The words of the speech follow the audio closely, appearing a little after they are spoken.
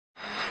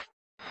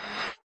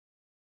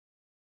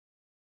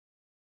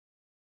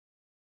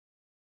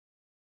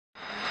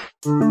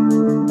Clayton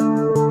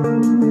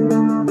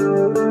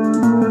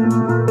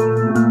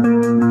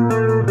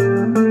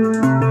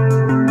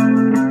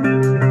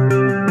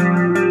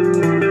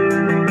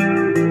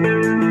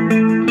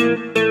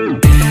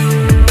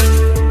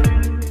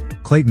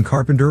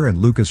Carpenter and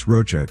Lucas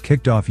Rocha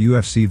kicked off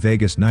UFC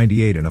Vegas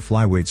 98 in a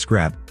flyweight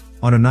scrap,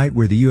 on a night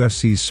where the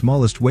UFC's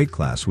smallest weight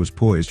class was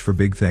poised for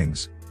big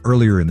things.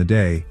 Earlier in the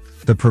day,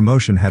 the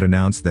promotion had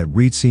announced that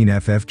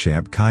RIZIN FF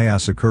champ Kai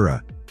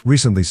Asakura,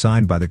 recently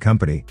signed by the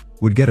company,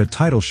 would get a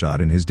title shot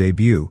in his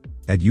debut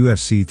at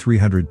UFC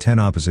 310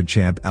 opposite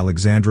champ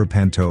Alexandre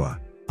Pantoja.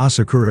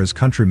 Asakura's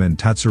countryman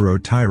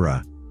Tatsuro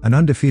Taira, an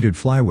undefeated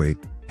flyweight,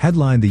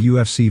 headlined the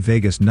UFC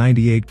Vegas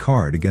 98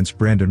 card against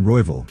Brandon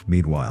Royval,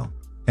 meanwhile.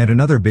 And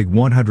another big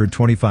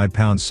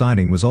 125-pound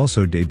signing was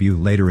also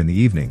debuted later in the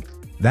evening,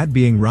 that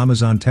being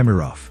Ramazan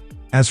Temirov.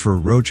 As for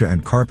Rocha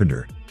and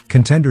Carpenter,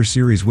 Contender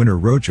Series winner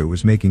Rocha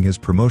was making his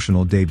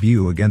promotional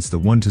debut against the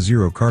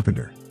 1-0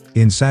 Carpenter.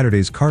 In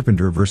Saturday's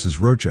Carpenter vs.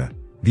 Rocha,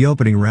 the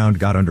opening round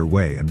got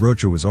underway and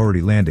Rocha was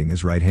already landing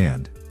his right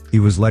hand. He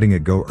was letting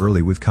it go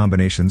early with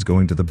combinations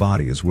going to the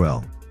body as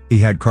well. He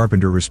had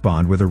Carpenter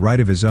respond with a right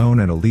of his own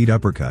and a lead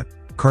uppercut.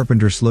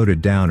 Carpenter slowed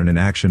it down in an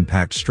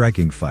action-packed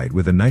striking fight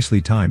with a nicely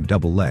timed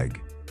double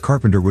leg.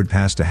 Carpenter would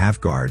pass to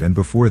half guard and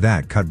before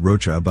that cut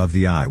Rocha above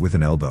the eye with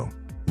an elbow.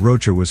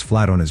 Rocha was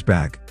flat on his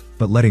back,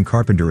 but letting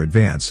Carpenter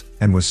advance,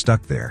 and was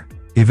stuck there.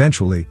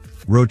 Eventually,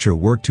 Rocha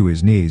worked to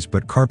his knees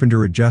but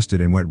Carpenter adjusted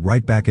and went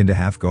right back into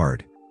half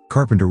guard.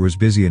 Carpenter was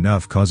busy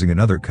enough causing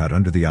another cut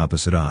under the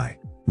opposite eye.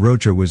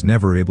 Rocha was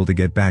never able to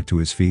get back to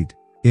his feet.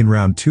 In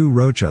round 2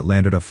 Rocha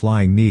landed a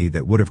flying knee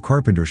that would have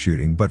Carpenter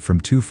shooting but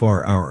from too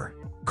far out.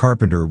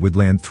 Carpenter would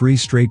land 3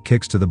 straight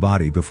kicks to the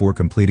body before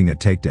completing a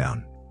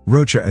takedown.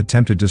 Rocha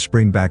attempted to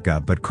spring back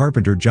up but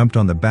Carpenter jumped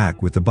on the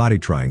back with the body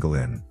triangle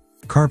in.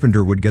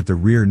 Carpenter would get the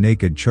rear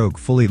naked choke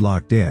fully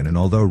locked in and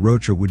although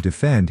Rocha would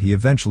defend he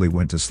eventually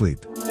went to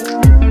sleep.